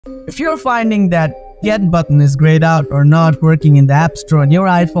If you're finding that Get button is grayed out or not working in the App Store on your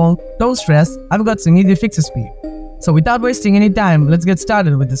iPhone, don't stress, I've got some easy fixes for you. So without wasting any time, let's get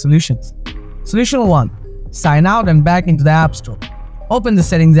started with the solutions. Solution 1. Sign out and back into the App Store. Open the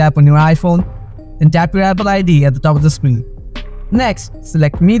Settings app on your iPhone, then tap your Apple ID at the top of the screen. Next,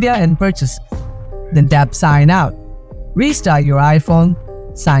 select Media and Purchases. Then tap Sign Out. Restart your iPhone,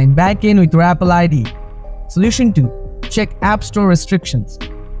 sign back in with your Apple ID. Solution 2. Check App Store restrictions.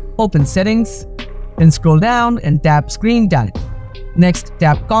 Open Settings, then scroll down and tap Screen Time. Next,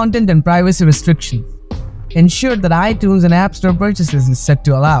 tap Content and Privacy Restrictions. Ensure that iTunes and App Store purchases is set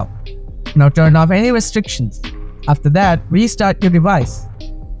to Allow. Now turn off any restrictions. After that, restart your device.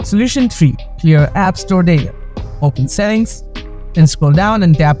 Solution 3. Clear App Store data. Open Settings, then scroll down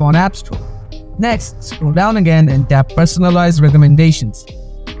and tap on App Store. Next, scroll down again and tap Personalized Recommendations.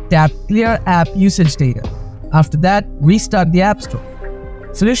 Tap Clear App Usage Data. After that, restart the App Store.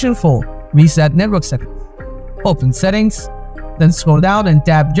 Solution 4. Reset Network Settings. Open Settings, then scroll down and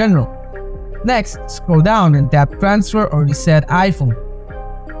tap General. Next, scroll down and tap Transfer or Reset iPhone.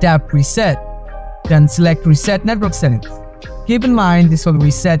 Tap Reset, then select Reset Network Settings. Keep in mind this will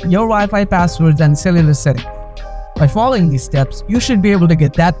reset your Wi-Fi passwords and cellular settings. By following these steps, you should be able to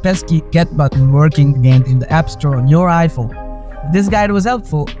get that pesky Get button working again in the App Store on your iPhone. If this guide was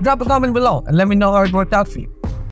helpful, drop a comment below and let me know how it worked out for you.